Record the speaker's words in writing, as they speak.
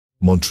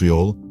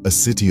Montreal, a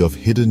city of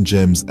hidden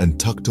gems and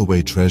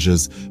tucked-away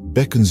treasures,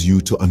 beckons you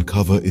to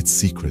uncover its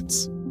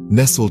secrets.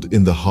 Nestled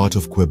in the heart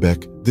of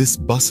Quebec, this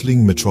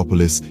bustling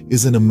metropolis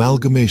is an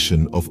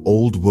amalgamation of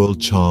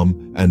old-world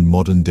charm and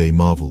modern-day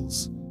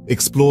marvels.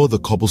 Explore the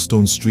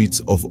cobblestone streets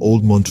of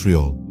Old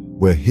Montreal,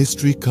 where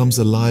history comes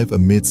alive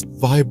amidst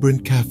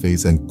vibrant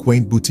cafes and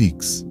quaint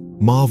boutiques.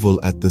 Marvel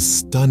at the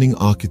stunning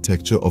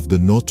architecture of the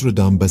Notre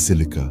Dame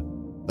Basilica,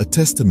 a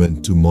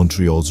testament to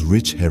Montreal's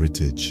rich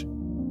heritage.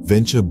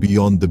 Venture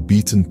beyond the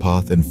beaten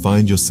path and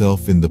find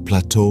yourself in the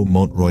Plateau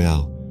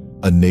Montreal,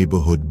 a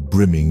neighborhood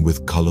brimming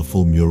with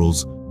colorful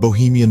murals,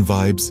 bohemian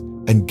vibes,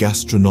 and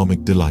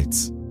gastronomic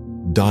delights.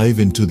 Dive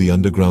into the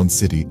underground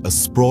city, a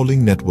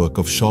sprawling network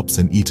of shops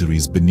and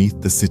eateries beneath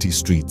the city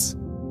streets.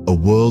 A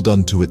world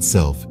unto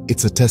itself,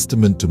 it's a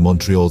testament to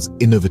Montreal's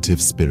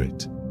innovative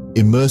spirit.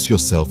 Immerse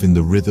yourself in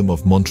the rhythm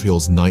of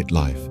Montreal's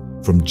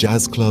nightlife. From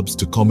jazz clubs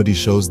to comedy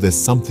shows, there's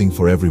something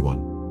for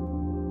everyone.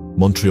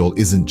 Montreal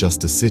isn't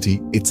just a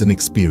city, it's an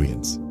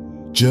experience.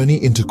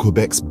 Journey into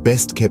Quebec's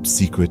best-kept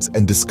secrets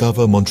and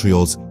discover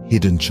Montreal's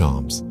hidden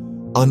charms.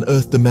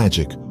 Unearth the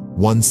magic,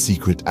 one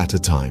secret at a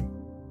time.